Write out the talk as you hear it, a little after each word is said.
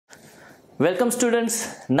Welcome students.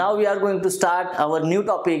 Now we are going to start our new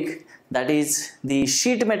topic, that is the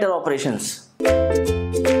sheet metal operations.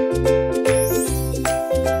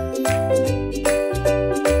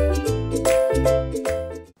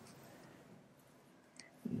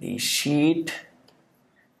 The sheet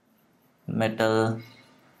metal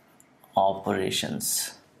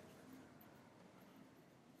operations.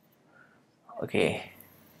 Okay.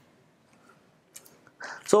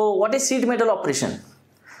 So what is sheet metal operation?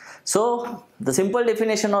 So the simple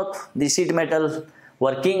definition of the sheet metal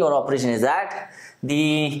working or operation is that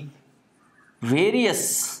the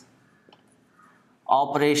various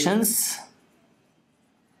operations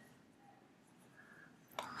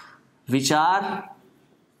which are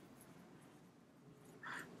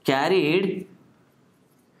carried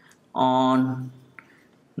on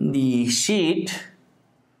the sheet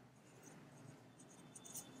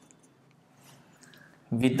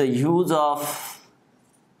with the use of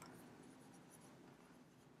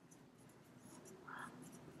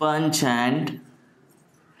punch and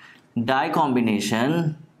die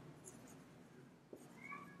combination,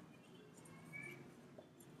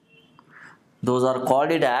 those are called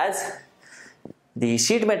it as the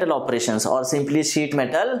sheet metal operations or simply sheet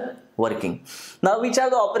metal working. Now which are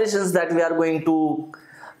the operations that we are going to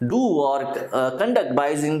do or conduct by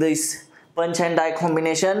using this punch and die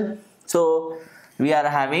combination? So we are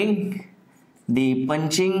having the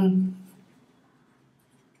punching,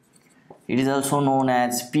 it is also known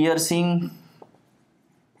as piercing,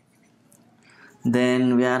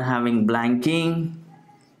 then we are having blanking,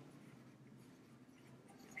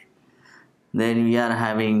 then we are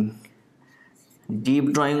having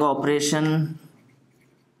deep drawing operation,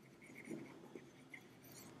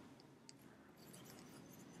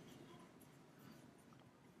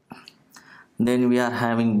 then we are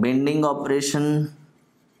having bending operation,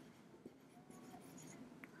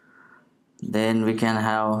 then we can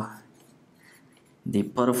have the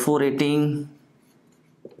perforating,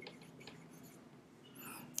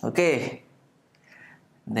 okay,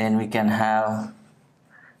 then we can have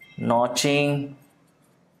notching,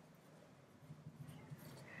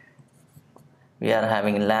 we are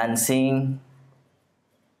having lancing,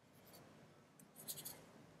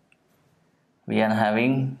 we are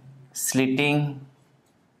having slitting,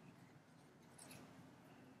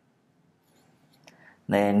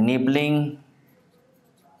 then nibbling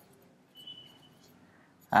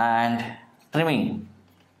and trimming.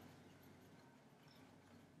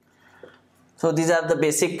 So these are the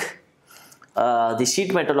basic the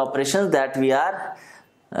sheet metal operations that we are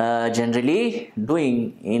generally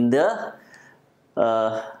doing in the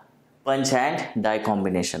punch and die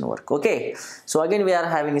combination work. Okay, so again we are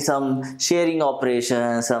having some shearing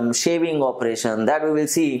operation, some shaving operation that we will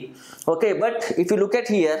see. Okay, but if you look at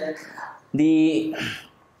here,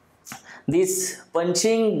 this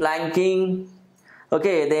punching, blanking,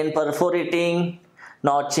 okay, then perforating,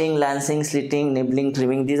 notching, lancing, slitting, nibbling,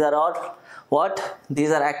 trimming, these are all what?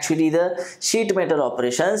 These are actually the sheet metal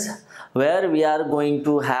operations where we are going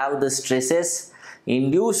to have the stresses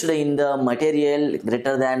induced in the material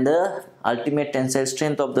greater than the ultimate tensile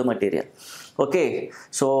strength of the material. Okay,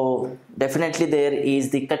 so definitely there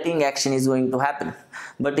is the cutting action is going to happen.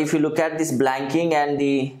 But if you look at this blanking and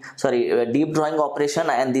the deep drawing operation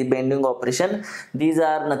and the bending operation, these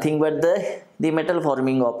are nothing but the metal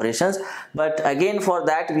forming operations. But again for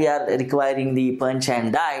that we are requiring the punch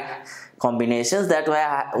and die combinations. That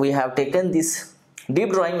why we have taken this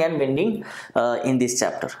deep drawing and bending in this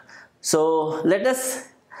chapter. So let us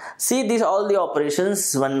see all the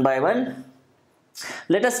operations one by one.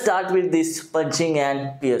 Let us start with this punching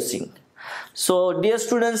and piercing. So dear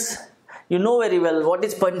students, you know very well what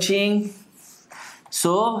is punching.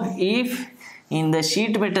 So if in the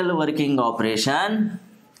sheet metal working operation,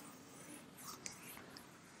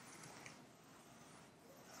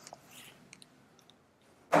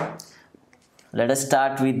 let us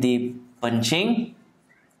start with the punching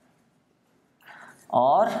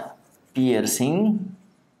or piercing.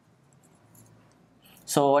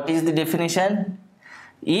 So what is the definition?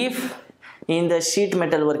 If in the sheet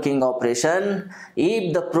metal working operation,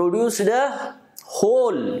 if the produced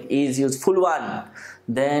hole is useful one,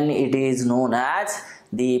 then it is known as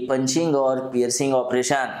the punching or piercing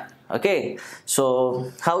operation. Okay,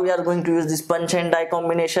 so how we are going to use this punch and die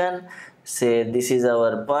combination? Say this is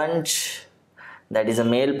our punch, that is a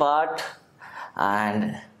male part,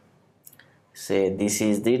 and say this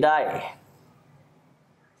is the die.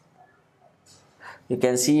 You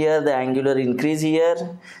can see here the angular increase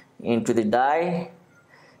here into the die.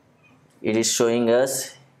 It is showing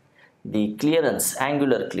us the clearance,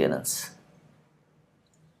 angular clearance.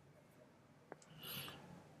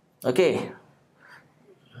 Okay,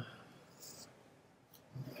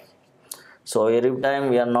 so every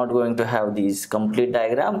time we are not going to have this complete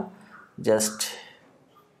diagram, just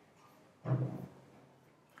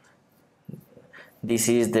this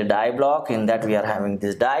is the die block, in that we are having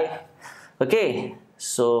this die. Okay,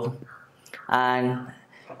 so and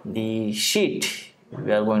the sheet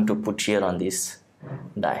we are going to put here on this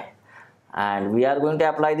die, and we are going to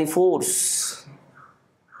apply the force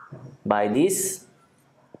by this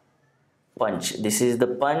punch. This is the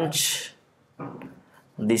punch,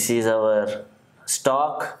 this is our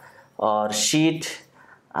stock or sheet,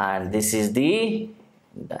 and this is the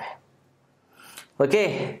die.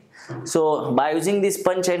 Okay, so by using this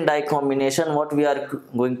punch and die combination, what we are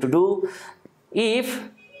going to do, if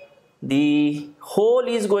the hole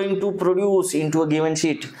is going to produce into a given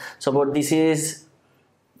sheet, suppose this is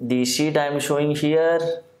the sheet I am showing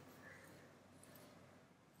here.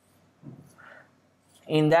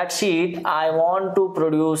 In that sheet I want to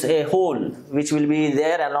produce a hole which will be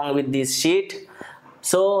there along with this sheet.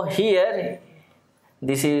 So here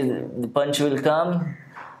this is the punch will come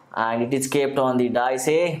and it is kept on the die,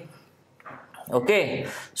 say. Okay,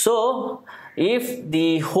 so if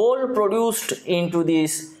the hole produced into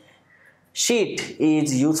this sheet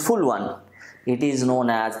is useful one, it is known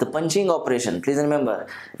as the punching operation. Please remember,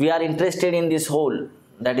 we are interested in this hole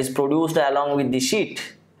that is produced along with the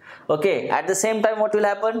sheet. Okay, at the same time what will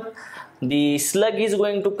happen, the slug is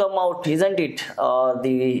going to come out, isn't it, or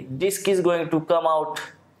the disc is going to come out.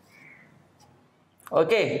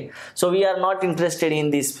 Okay, so we are not interested in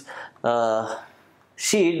this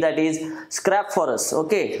sheet that is scrap for us.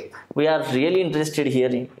 Okay, we are really interested here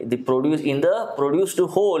in the produced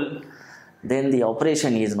hole. Then the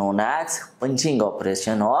operation is known as punching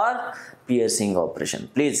operation or piercing operation.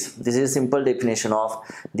 Please, this is simple definition of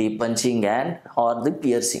the punching and or the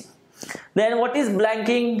piercing. Then what is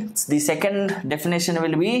blanking? The second definition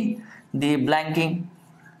will be the blanking.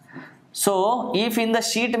 So if in the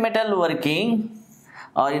sheet metal working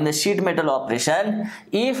or in the sheet metal operation,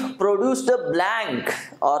 if produced a blank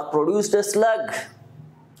or produced a slug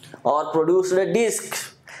or produced a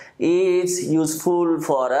disc is useful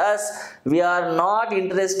for us, we are not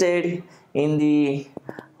interested in the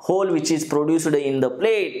hole which is produced in the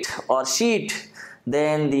plate or sheet,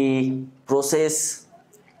 then the process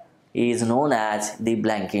is known as the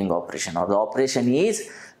blanking operation, or the operation is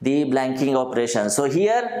the blanking operation. So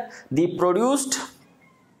here the produced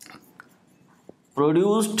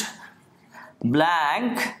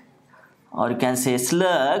blank, or you can say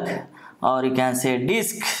slug, or you can say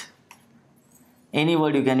disc, any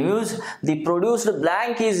word you can use. The produced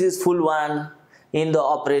blank is useful one in the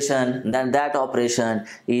operation, then that operation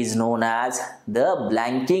is known as the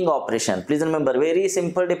blanking operation. Please remember, very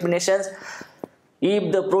simple definitions.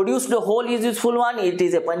 If the produced hole is useful one, it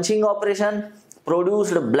is a punching operation.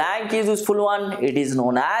 Produced blank is useful one, it is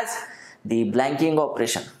known as the blanking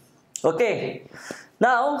operation. Okay,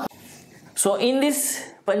 now so in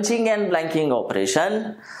this punching and blanking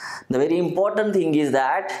operation, the very important thing is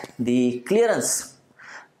that the clearance.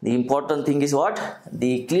 The important thing is what?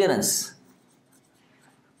 The clearance.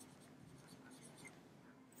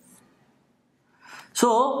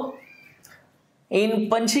 So in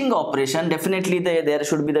punching operation, definitely there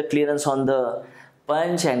should be the clearance on the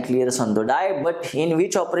punch and clearance on the die, but in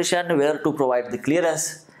which operation where to provide the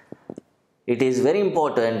clearance, it is very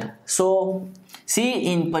important. So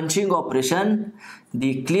see, in punching operation,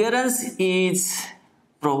 the clearance is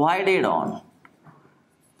provided on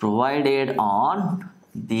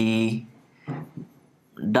the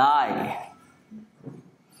die,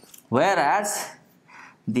 whereas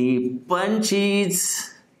the punch is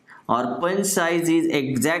or punch size is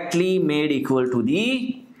exactly made equal to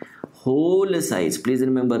the hole size. Please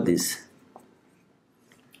remember this.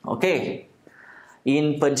 Okay,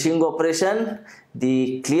 in punching operation,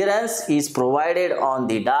 the clearance is provided on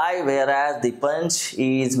the die, whereas the punch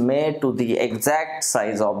is made to the exact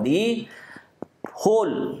size of the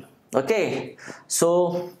hole. Okay,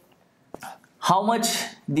 so how much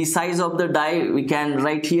the size of the die we can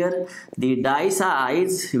write here? The die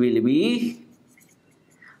size will be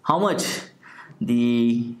how much?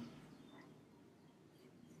 The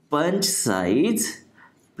punch size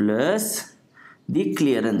plus the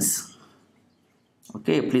clearance.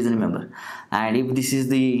 Okay, please remember. And if this is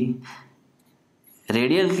the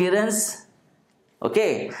radial clearance,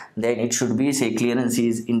 okay, then it should be, say, clearance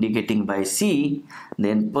is indicating by C,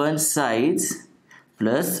 then punch size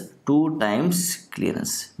plus 2 times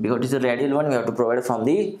clearance, because it is a radial one, we have to provide from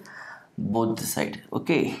the both side.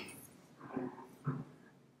 Okay,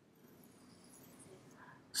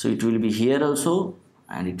 so it will be here also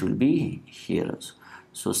and it will be here also.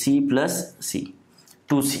 So C plus C,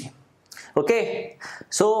 2C. Okay,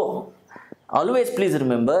 so always please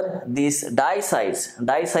remember this die size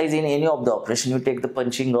in any of the operation. You take the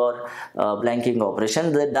punching or blanking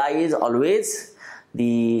operation, the die is always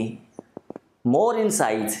the more in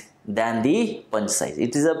size than the punch size.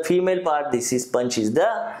 It is a female part, this is punch is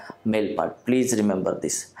the male part. Please remember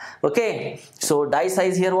this. Okay, so die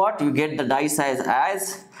size here, what you get, the die size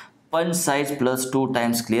as punch size plus 2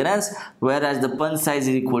 times clearance, whereas the punch size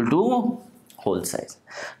is equal to hole size.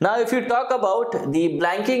 Now if you talk about the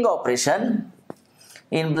blanking operation,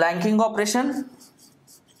 in blanking operation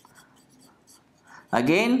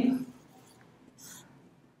again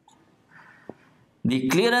the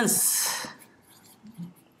clearance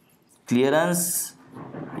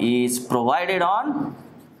is provided on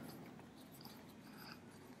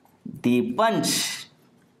the punch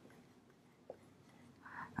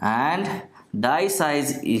and die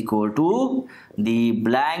size equal to the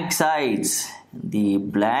blank size,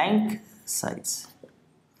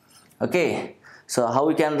 okay. So how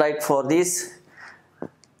we can write for this?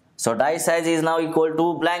 So die size is now equal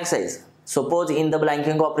to blank size. Suppose in the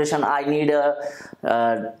blanking operation I need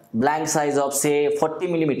a blank size of say 40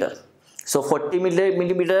 millimeter. So 40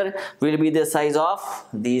 millimeter will be the size of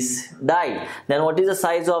this die. Then what is the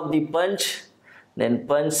size of the punch? Then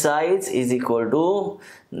punch size is equal to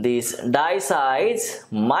this die size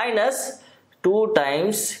minus 2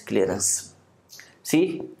 times clearance.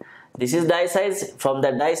 See, this is die size. From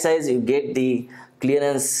the die size you get the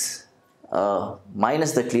clearance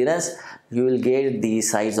minus the clearance, you will get the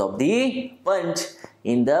size of the punch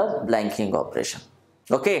in the blanking operation.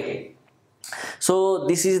 Okay, so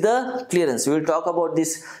this is the clearance. We will talk about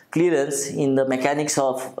this clearance in the mechanics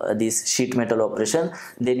of this sheet metal operation.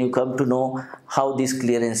 Then you come to know how this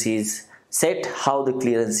clearance is set, how the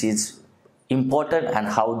clearance is important, and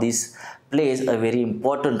how this plays a very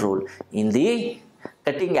important role in the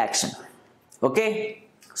cutting action. Okay,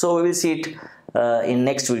 so we will see it in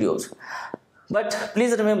next videos. But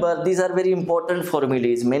please remember, these are very important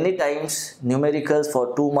formulas. Many times numericals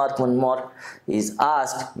for 2 mark, 1 mark is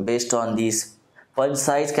asked based on this punch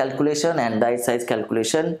size calculation and die size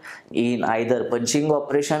calculation in either punching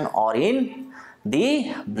operation or in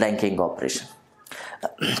the blanking operation.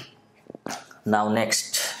 Now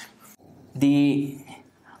next, the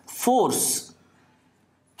force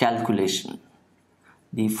calculation.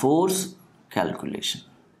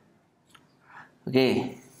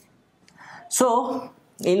 Okay, so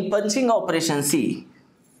in punching operation, see,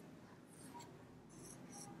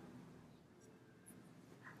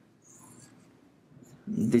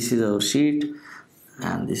 this is our sheet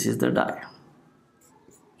and this is the die.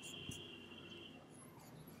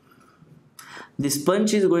 This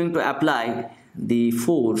punch is going to apply the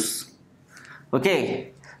force,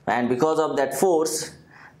 okay, and because of that force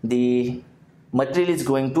the material is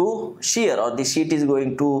going to shear, or the sheet is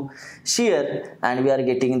going to shear, and we are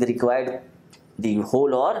getting the required the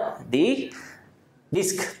hole or the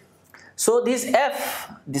disc. So this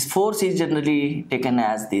force is generally taken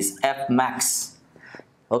as this F max.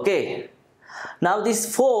 Okay, now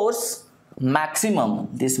this force maximum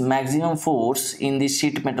force in the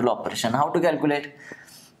sheet metal operation, how to calculate?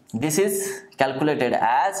 This is calculated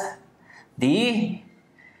as the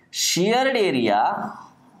sheared area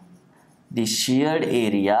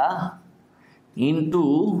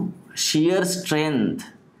into shear strength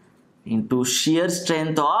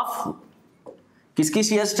of, किसकी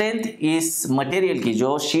shear strength? इस material की,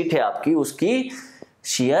 जो sheet है आपकी, उसकी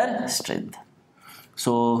shear strength.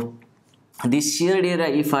 So this sheared area,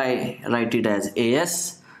 if I write it as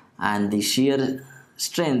AS, and the shear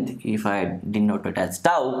strength if I denote it as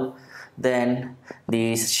tau, then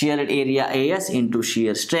the sheared area AS into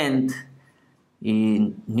shear strength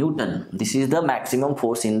in Newton. This is the maximum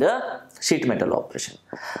force in the sheet metal operation.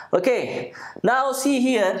 Okay, now see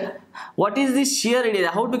here, what is this sheared area?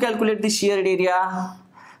 How to calculate the sheared area?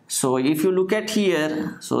 So if you look at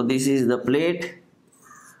here, so this is the plate,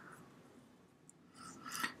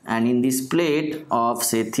 and in this plate of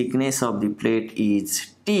say thickness of the plate is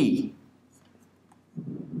T.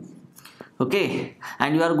 Okay,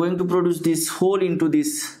 and you are going to produce this hole into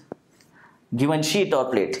this given sheet or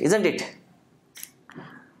plate, isn't it?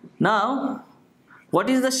 Now what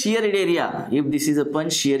is the sheared area? If this is a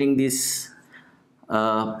punch shearing this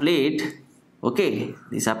plate, okay,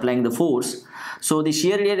 this applying the force, so the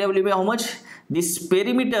sheared area will be how much? This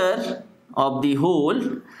perimeter of the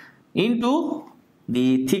hole into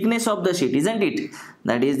the thickness of the sheet, isn't it?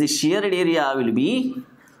 That is, the sheared area will be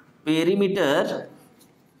perimeter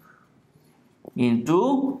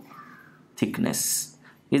into thickness.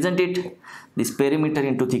 isn't it? This perimeter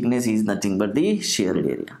into thickness is nothing but the shared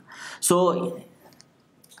area. So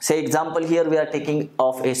say example, here we are taking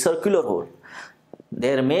of a circular hole.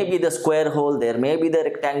 There may be the square hole, there may be the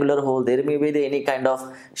rectangular hole, there may be the any kind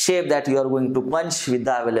of shape that you are going to punch with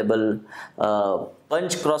the available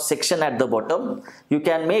punch cross section at the bottom. You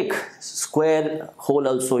can make square hole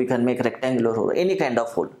also, you can make rectangular hole, any kind of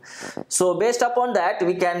hole. So based upon that,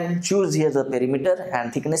 we can choose here the perimeter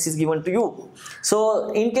and thickness is given to you.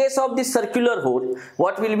 So in case of this circular hole,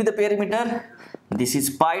 what will be the perimeter? This is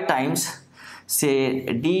pi times, say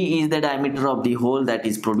d is the diameter of the hole that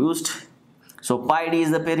is produced. So pi d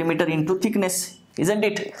is the perimeter into thickness, isn't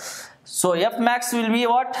it? So F max will be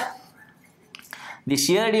what? The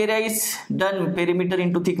shared area is done, perimeter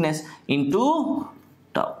into thickness into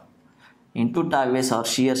tau. Into tau s or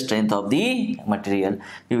shear strength of the material.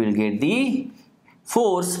 You will get the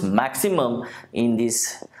force maximum in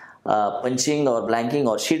this punching or blanking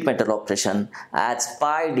or sheet metal operation as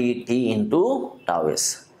pi dt into tau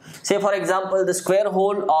s. Say for example, the square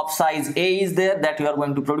hole of size A is there that you are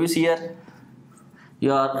going to produce here.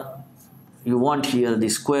 You want here the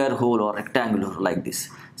square hole or rectangular like this.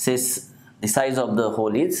 Says the size of the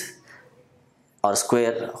hole is, or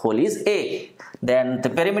square hole is A. Then the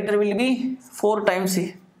perimeter will be 4 times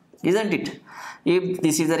A, isn't it? If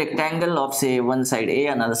this is a rectangle of say one side A,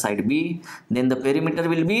 another side B, then the perimeter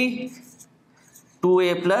will be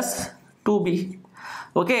 2A plus 2B.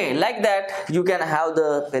 Okay, like that you can have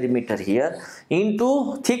the perimeter here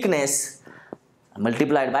into thickness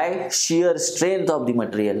multiplied by shear strength of the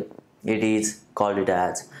material. It is called it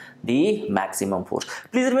as the maximum force.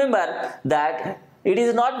 Please remember that it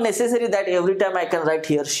is not necessary that every time I can write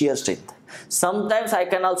here shear strength. Sometimes I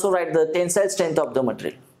can also write the tensile strength of the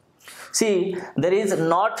material. See, there is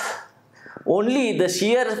not only the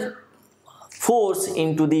shear force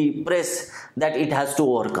into the press that it has to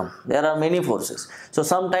overcome. There are many forces. So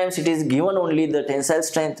sometimes it is given only the tensile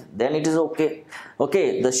strength, then it is okay.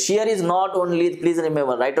 Okay, the shear is not only, please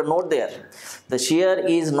remember, write a note there. The shear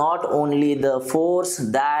is not only the force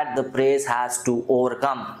that the press has to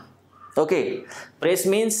overcome. Okay, press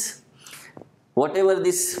means whatever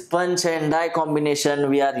this punch and die combination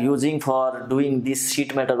we are using for doing this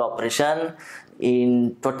sheet metal operation,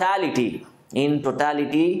 in totality,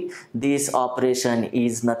 this operation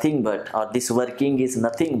is nothing but, or this working is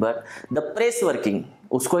nothing but the press working.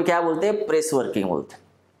 उसको क्या बोलते हैं? Press working बोलते हैं.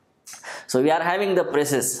 So we are having the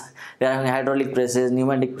presses. We are having hydraulic presses,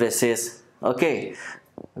 pneumatic presses. Okay,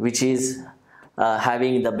 which is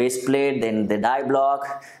having the base plate, then the die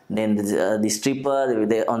block, then the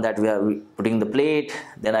stripper. On that we are putting the plate.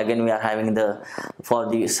 Then again we are having the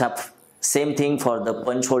same thing for the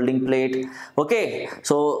punch holding plate. Okay,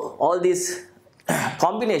 so all these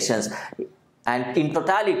combinations, and in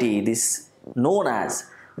totality this known as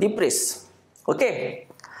the press. Okay,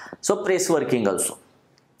 so press working also.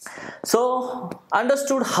 So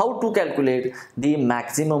understood how to calculate the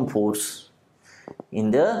maximum force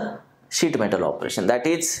in the sheet metal operation, that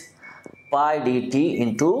is pi dt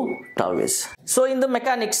into tau s. So in the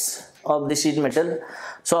mechanics of the sheet metal,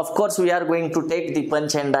 so of course we are going to take the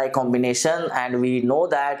punch and die combination, and we know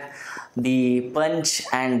that the punch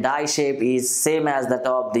and die shape is same as that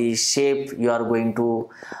of the shape you are going to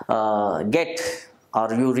get,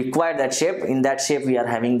 or you require that shape. In that shape we are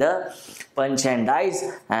having the punch and dies,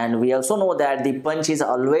 and we also know that the punch is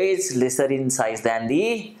always lesser in size than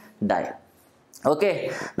the die.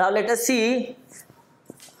 Okay, now let us see.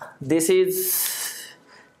 This is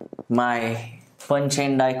my punch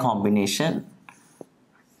and die combination.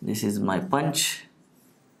 This is my punch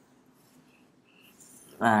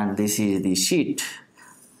and this is the sheet.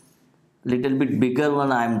 Little bit bigger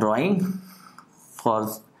one I am drawing for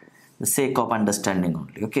the sake of understanding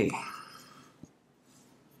only. Okay,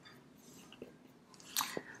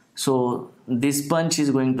 so this punch is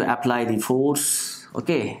going to apply the force.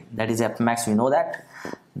 Okay, that is F max, we know that.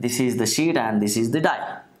 This is the sheet and this is the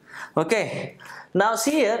die. Okay, now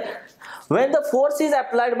see here, when the force is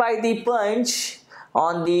applied by the punch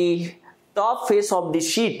on the top face of the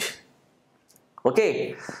sheet,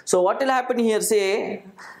 okay, so what will happen here? Say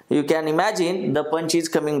you can imagine the punch is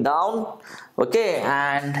coming down, okay,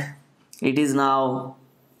 and it is now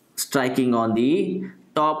striking on the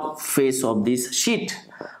top face of this sheet.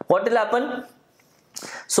 What will happen?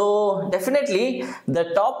 So definitely the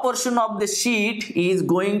top portion of the sheet is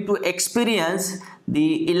going to experience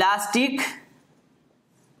the elastic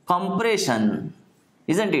compression,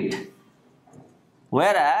 isn't it?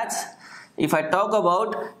 Whereas if I talk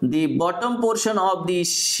about the bottom portion of the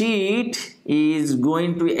sheet is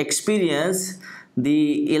going to experience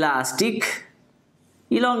the elastic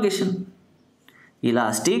elongation,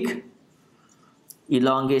 elastic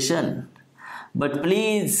elongation. But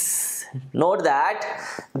please note that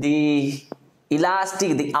the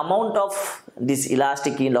amount of this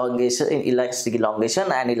elastic elongation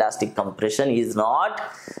and elastic compression is not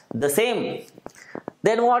the same.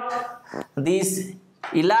 Then what? This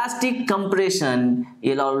elastic compression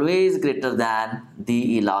is always greater than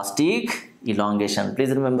the elastic elongation. Please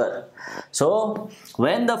remember. So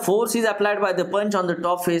when the force is applied by the punch on the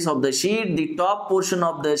top face of the sheet, the top portion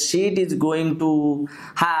of the sheet is going to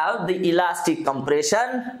have the elastic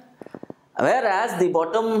compression, whereas the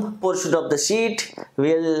bottom portion of the sheet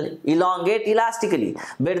will elongate elastically.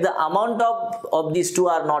 But the amount of these two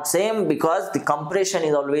are not same, because the compression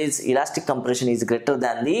is always, elastic compression is greater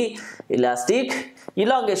than the elastic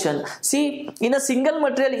elongation. See, in a single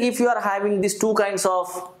material, if you are having these two kinds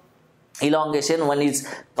of elongation, one is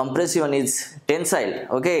compressive, one is tensile,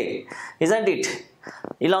 okay, isn't it?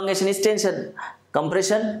 Elongation is tension,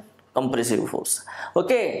 compression compressive force.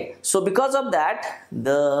 Okay, so because of that,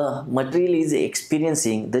 the material is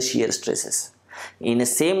experiencing the shear stresses. In a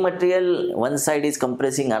same material, one side is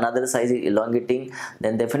compressing, another side is elongating,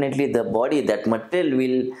 then definitely the body, that material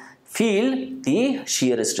will feel the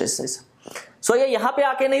shear stresses. So ये यहाँ पे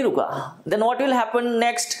आके नहीं रुका. Then what will happen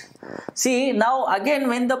next? See, now again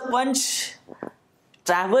when the punch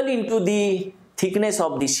travel into the thickness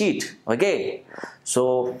of the sheet, okay,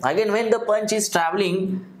 so again when the punch is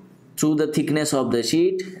traveling through the thickness of the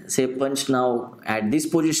sheet, say punch now at this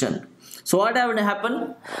position, so what will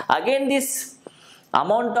happen? Again this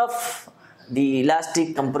amount of the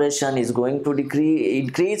elastic compression is going to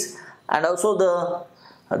increase, and also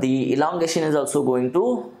the elongation is also going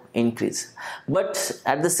to increase. But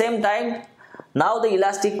at the same time, now the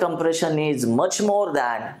elastic compression is much more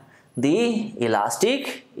than the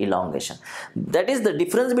elastic elongation. That is, the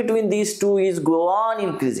difference between these two is go on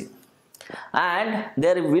increasing, and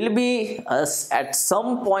there will be at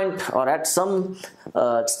some point or at some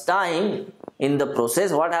time in the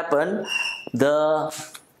process, what happened, the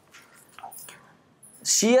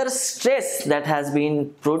shear stress that has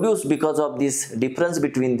been produced because of this difference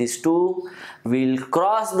between these two will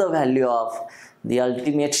cross the value of the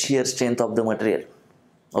ultimate shear strength of the material,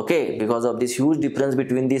 okay, because of this huge difference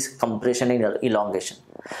between this compression and elongation.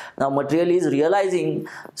 Now material is realizing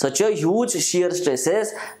such a huge shear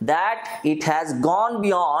stresses that it has gone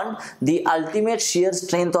beyond the ultimate shear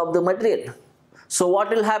strength of the material. So what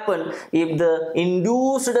will happen if the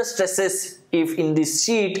induced stresses, if in this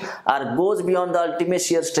sheet goes beyond the ultimate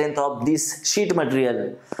shear strength of this sheet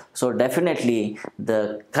material? So definitely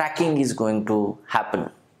the cracking is going to happen.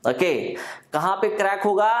 Okay, कहाँ पे crack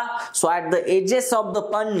होगा? So at the edges of the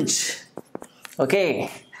punch. Okay,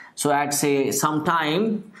 so at say some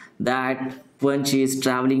time that punch is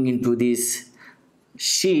traveling into this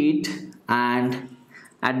sheet, and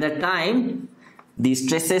at that time the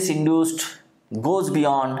stresses induced goes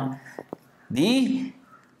beyond the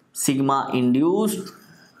sigma induced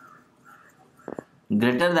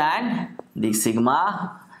greater than the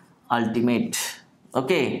sigma ultimate.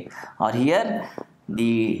 Okay, or here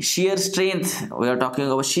the shear strength, we are talking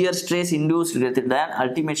about shear stress induced greater than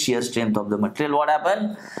ultimate shear strength of the material. What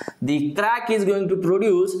happened? The crack is going to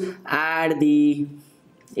produce at the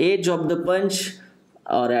edge of the punch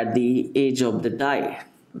or at the edge of the die.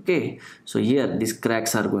 Okay, so here these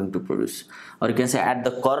cracks are going to produce, or you can say at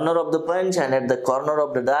the corner of the punch and at the corner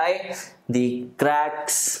of the die, the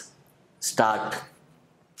cracks start.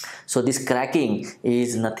 So this cracking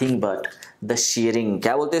is nothing but the shearing.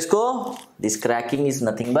 क्या बोलते हैं इसको? This cracking is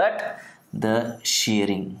nothing but the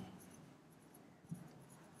shearing.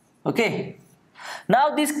 Okay.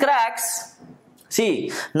 Now these cracks,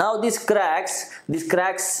 see, now these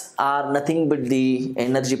cracks are nothing but the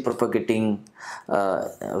energy propagating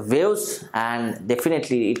waves, and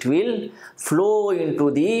definitely it will flow into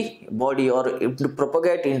the body or it will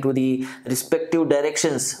propagate into the respective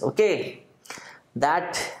directions. Okay,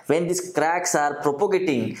 that when these cracks are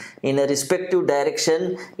propagating in a respective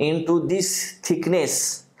direction into this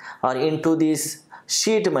thickness or into this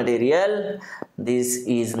sheet material, this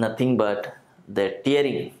is nothing but the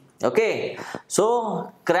tearing. Okay,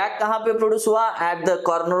 so crack kahan pe produce hua? At the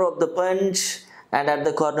corner of the punch and at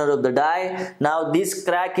the corner of the die. Now this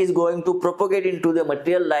crack is going to propagate into the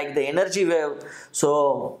material like the energy wave.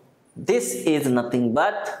 So this is nothing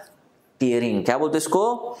but tearing. क्या बोलते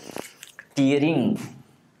इसको? Tearing.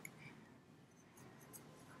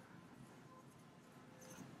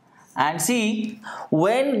 And see,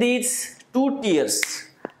 when these two tears,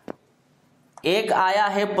 एक आया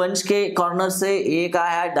है पंच के corner से, एक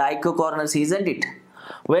आया है डाई के कॉर्नर से, isn't it?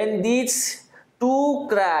 When these two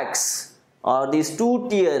cracks or these two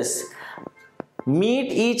tears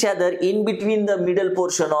meet each other in between the middle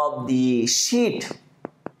portion of the sheet.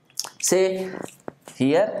 Say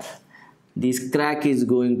here this crack is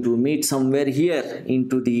going to meet somewhere here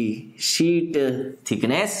into the sheet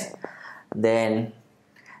thickness, then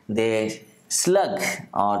the slug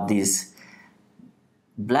or this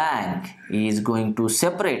blank is going to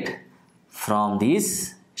separate from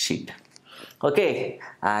this sheet. Okay,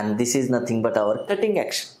 and this is nothing but our cutting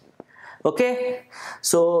action. Okay,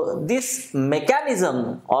 so this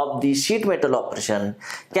mechanism of the sheet metal operation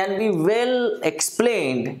can be well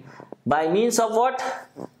explained by means of what?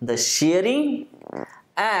 The shearing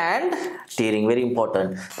and tearing. Very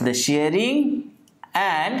important. The shearing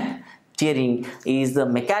and tearing is the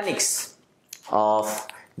mechanics of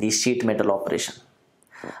the sheet metal operation.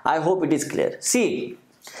 I hope it is clear. See,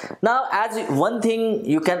 now as one thing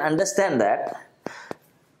you can understand that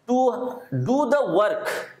to do the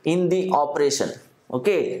work in the operation,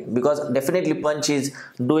 okay, because definitely punch is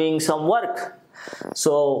doing some work.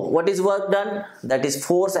 So what is work done? That is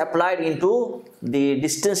force applied into the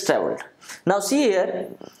distance traveled. Now see here,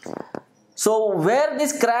 so where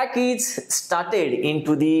this crack is started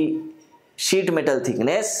into the sheet metal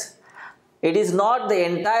thickness, it is not the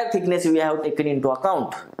entire thickness we have taken into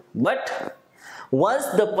account, but once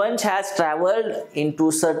the punch has traveled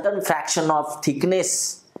into certain fraction of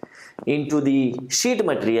thickness into the sheet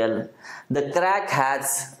material, the crack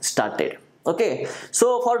has started. Okay,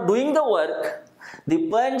 so for doing the work, the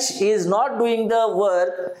punch is not doing the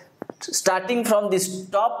work starting from this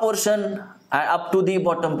top portion up to the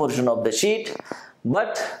bottom portion of the sheet,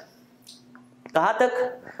 but kahan tak?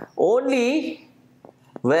 Only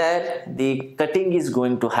where the cutting is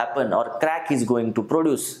going to happen or crack is going to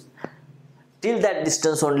produce. Till that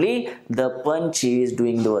distance only the punch is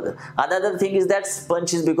doing the work. Another thing is that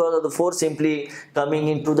punch is because of the force simply coming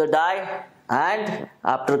into the die, and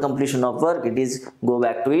after completion of work it is go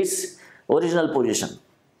back to its original position.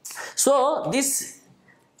 So this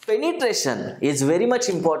penetration is very much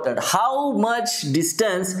important. How much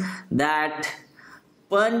distance that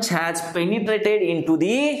punch has penetrated into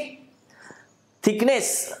the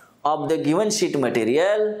thickness of the given sheet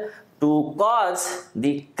material to cause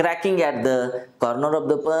the cracking at the corner of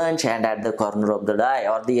the punch and at the corner of the die,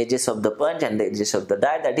 or the edges of the punch and the edges of the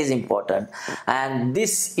die. That is important, and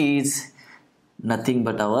this is nothing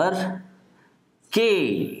but our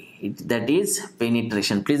K, that is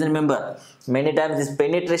penetration. Please remember, many times this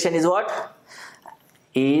penetration is what?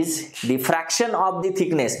 Is the fraction of the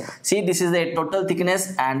thickness. See, this is the total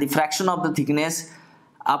thickness and the fraction of the thickness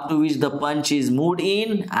up to which the punch is moved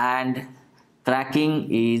in, and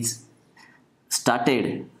cracking is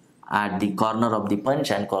started at the corner of the punch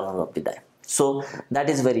and corner of the die. So that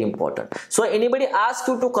is very important. So anybody asks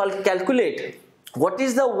you to calculate what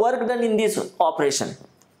is the work done in this operation.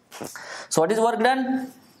 So what is work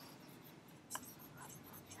done?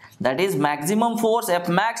 That is maximum force F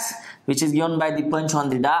max, which is given by the punch on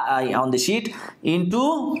the die on the sheet,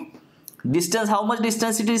 into distance. How much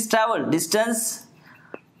distance it is traveled? Distance,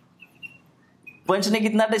 पंच ने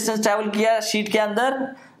कितना distance travel किया sheet के अंदर,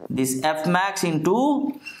 this F max into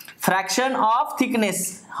fraction of thickness.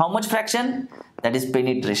 How much fraction? That is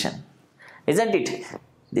penetration, isn't it?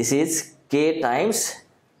 This is K times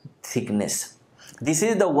thickness. This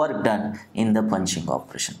is the work done in the punching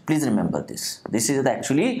operation. Please remember this. This is the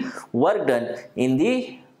actually work done in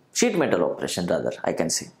the sheet metal operation, rather I can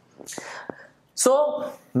say.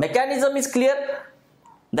 So mechanism is clear.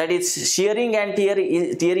 That is shearing and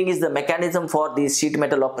tearing is the mechanism for this sheet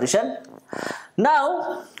metal operation.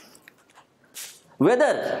 Now,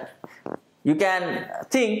 whether you can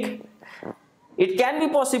think it can be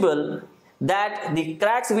possible that the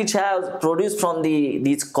cracks which have produced from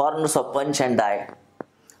these corners of punch and die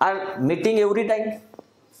are meeting every time.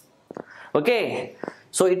 Okay,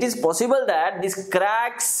 so it is possible that these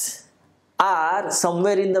cracks are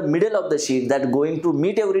somewhere in the middle of the sheet that going to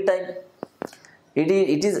meet every time.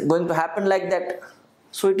 It is going to happen like that.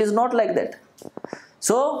 So it is not like that.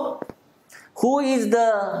 So who is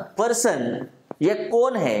the person, ये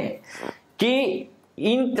कौन है कि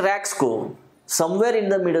इन cracks को somewhere in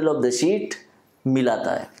the middle of the sheet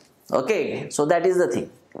मिलाता है? Okay, so that is the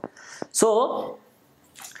thing. So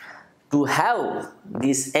to have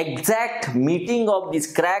this exact meeting of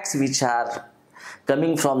these cracks which are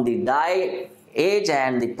coming from the die edge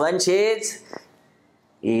and the punch edge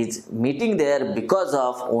is meeting there because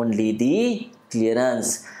of only the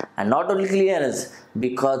clearance, and not only clearance,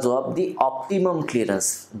 because of the optimum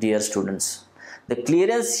clearance. Dear students, the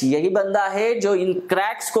clearance यही बंदा है जो इन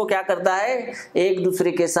cracks को क्या करता है, एक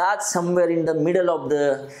दूसरे के साथ somewhere in the middle of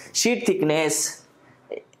the sheet thickness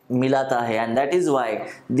मिलाता है, and that is why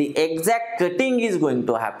the exact cutting is going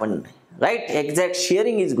to happen, right? Exact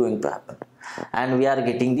shearing is going to happen, and we are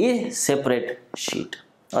getting the separate sheet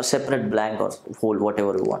or separate blank or hole,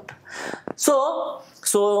 whatever we want. So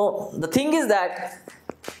the thing is that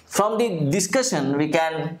from the discussion we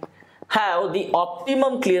can have the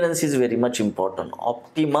optimum clearance is very much important.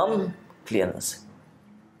 Optimum clearance.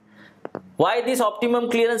 Why this optimum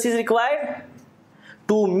clearance is required?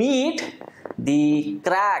 To meet the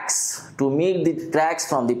cracks, from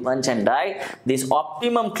the punch and die, this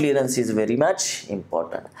optimum clearance is very much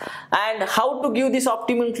important. And how to give this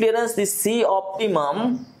optimum clearance? This C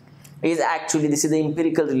optimum is actually, this is the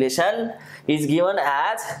empirical relation, is given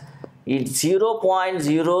as it's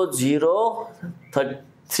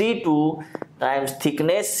 0.0032 times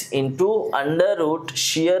thickness into under root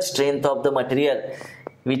shear strength of the material,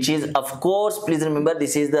 which is, of course, please remember,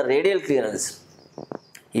 this is the radial clearance.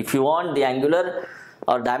 If you want the angular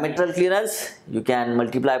or diametral clearance, you can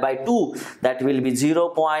multiply by 2. That will be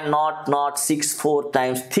 0.0064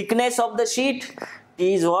 times thickness of the sheet.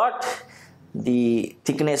 T is what? The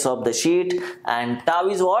thickness of the sheet, and tau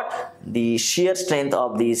is what? The shear strength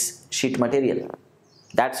of this sheet material.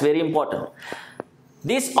 That's very important.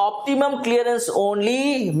 This optimum clearance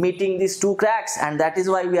only meeting these two cracks, and that is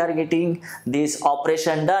why we are getting this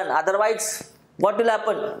operation done. Otherwise, what will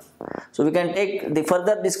happen? So we can take the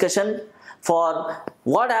further discussion for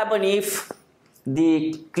what happen if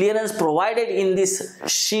the clearance provided in this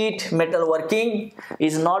sheet metal working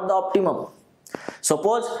is not the optimum.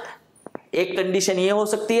 Suppose एक condition ये हो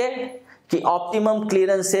सकती है कि optimum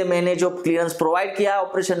clearance से मैंने जो clearance provide किया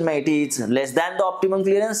ऑपरेशन में, it is less than the optimum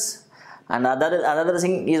clearance, and another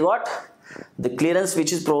thing is what? The clearance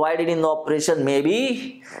which is provided in the operation may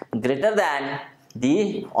be greater than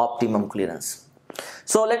the optimum clearance.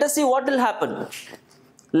 So let us see what will happen.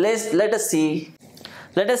 Let us see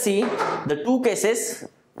the two cases,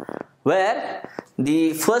 where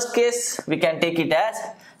the first case we can take it as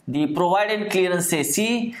the provided clearance, say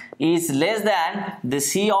C, is less than the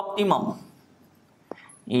C optimum.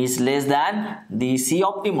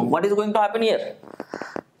 What is going to happen here?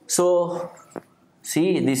 So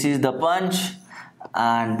see, this is the punch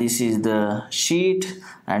and this is the sheet,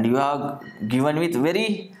 and you are given with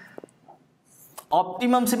very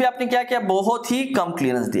optimum से भी आपने क्या किया, बहुत ही कम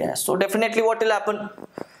clearance दिया है. So definitely what will happen?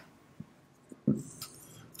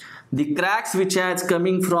 The cracks which are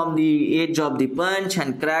coming from the edge of the punch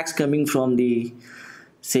and cracks coming from the,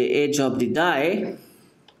 say, edge of the die,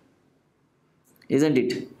 isn't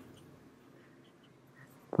it?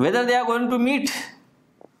 Whether they are going to meet.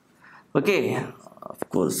 Okay, of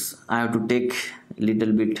course I have to take a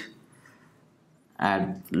little bit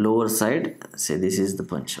at lower side. Say this is the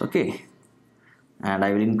punch, okay, and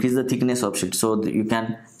I will increase the thickness of sheet so that you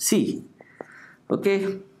can see.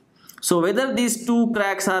 Okay, so whether these two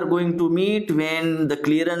cracks are going to meet when the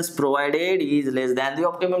clearance provided is less than the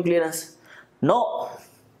optimum clearance? No,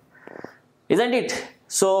 isn't it?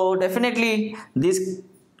 So definitely this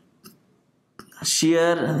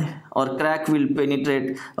shear or crack will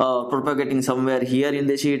penetrate propagating somewhere here in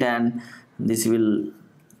the sheet, and this will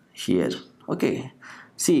here. Okay,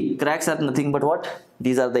 see, cracks are nothing but what?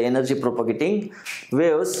 These are the energy propagating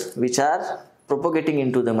waves which are propagating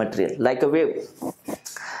into the material like a wave.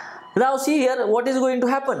 Now see here what is going to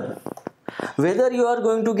happen. Whether you are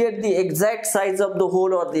going to get the exact size of the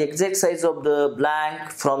hole or the exact size of the blank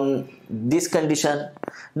from this condition,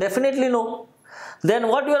 definitely no. Then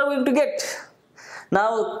what you are going to get?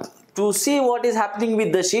 Now to see what is happening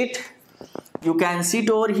with the sheet, you can sit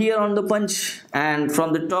over here on the punch, and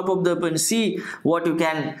from the top of the punch see what you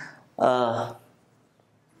can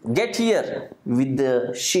get here with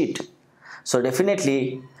the sheet. So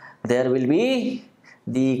definitely there will be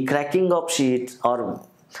the cracking of sheet, or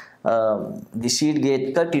the sheet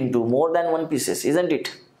get cut into more than one pieces, isn't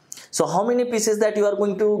it? So how many pieces that you are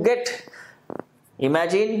going to get?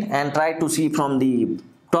 Imagine and try to see from the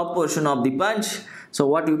top portion of the punch. So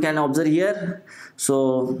what you can observe here,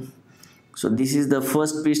 so this is the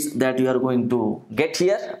first piece that you are going to get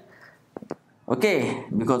here. Okay,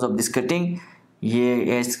 because of this cutting,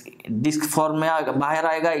 ये disc form में बाहर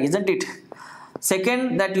आएगा, isn't it?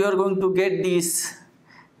 Second, that you are going to get this,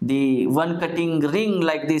 the one cutting ring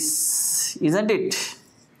like this, isn't it?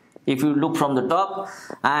 If you look from the top.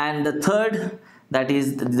 And the third, that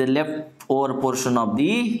is the left over portion of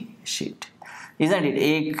the sheet, isn't it?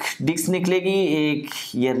 एक disc निकलेगी, एक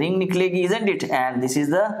ये ring निकलेगी, isn't it? And this is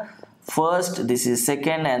the first, this is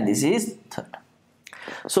second, and this is third.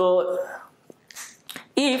 So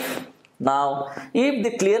if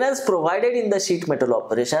the clearance provided in the sheet metal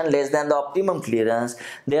operation less than the optimum clearance,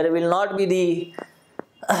 there will not be the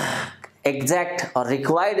exact or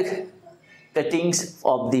required cuttings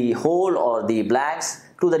of the hole or the blanks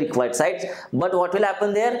to the required sides, but what will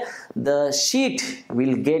happen there, the sheet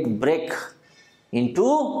will get break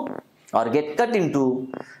into or get cut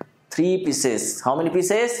into 3 pieces. How many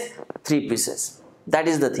pieces? 3 pieces. That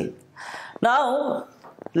is the thing. Now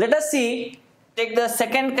let us see, take the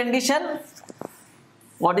second condition.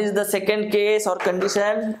 What is the second case or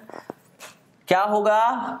condition? क्या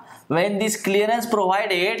होगा when this clearance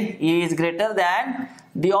provided is greater than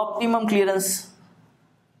the optimum clearance?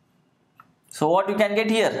 So what you can get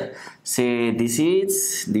here, say this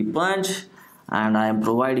is the punch and I am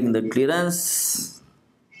providing the clearance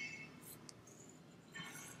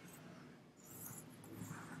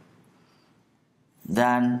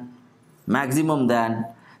than maximum than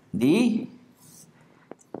the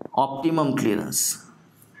optimum clearance.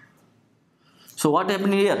 So what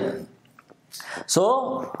happened here?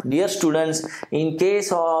 So dear students, in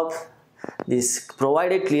case of this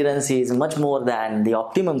provided clearance is much more than the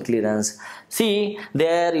optimum clearance, see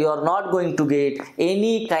there you are not going to get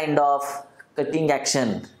any kind of cutting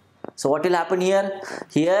action. So what will happen here?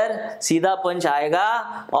 Here सीधा पंच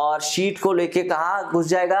आएगा और sheet को लेके कहाँ घुस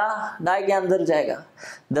जाएगा? Die के अंदर जाएगा.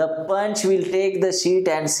 The punch will take the sheet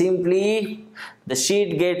and simply the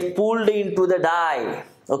sheet get pulled into the die.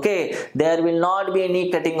 Okay, there will not be any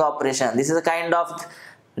cutting operation. This is a kind of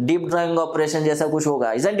deep drawing operation जैसा कुछ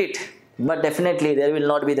होगा, isn't it? But definitely there will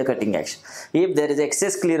not be the cutting action. If there is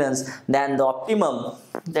excess clearance than the optimum,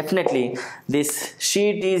 definitely this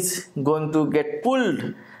sheet is going to get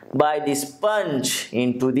pulled by this punch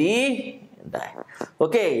into the die.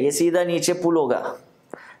 Okay, ये सीधा नीचे pull होगा.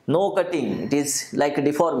 No cutting. It is like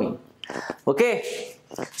deforming. Okay,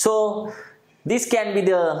 so this can be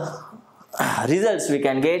the results we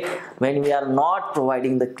can get when we are not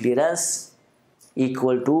providing the clearance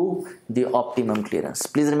equal to the optimum clearance.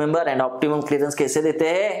 Please remember, and optimum clearance कैसे देते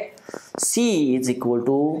हैं? C is equal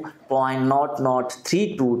to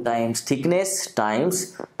 0.0032 times thickness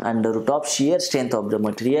times under root of shear strength of the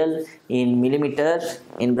material in millimeter,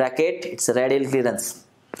 in bracket it's radial clearance.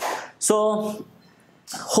 So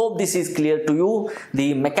hope this is clear to you.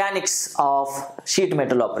 The mechanics of sheet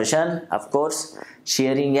metal operation, of course,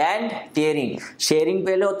 shearing and tearing. Shearing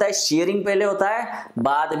पहले होता है, shearing पहले होता है,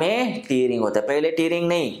 बाद में tearing होता है. पहले tearing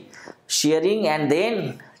नहीं, shearing and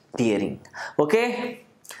then tearing. Okay,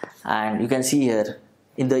 and you can see here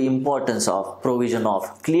in the importance of provision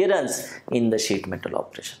of clearance in the sheet metal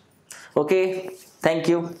operation. Okay, thank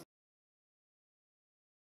you.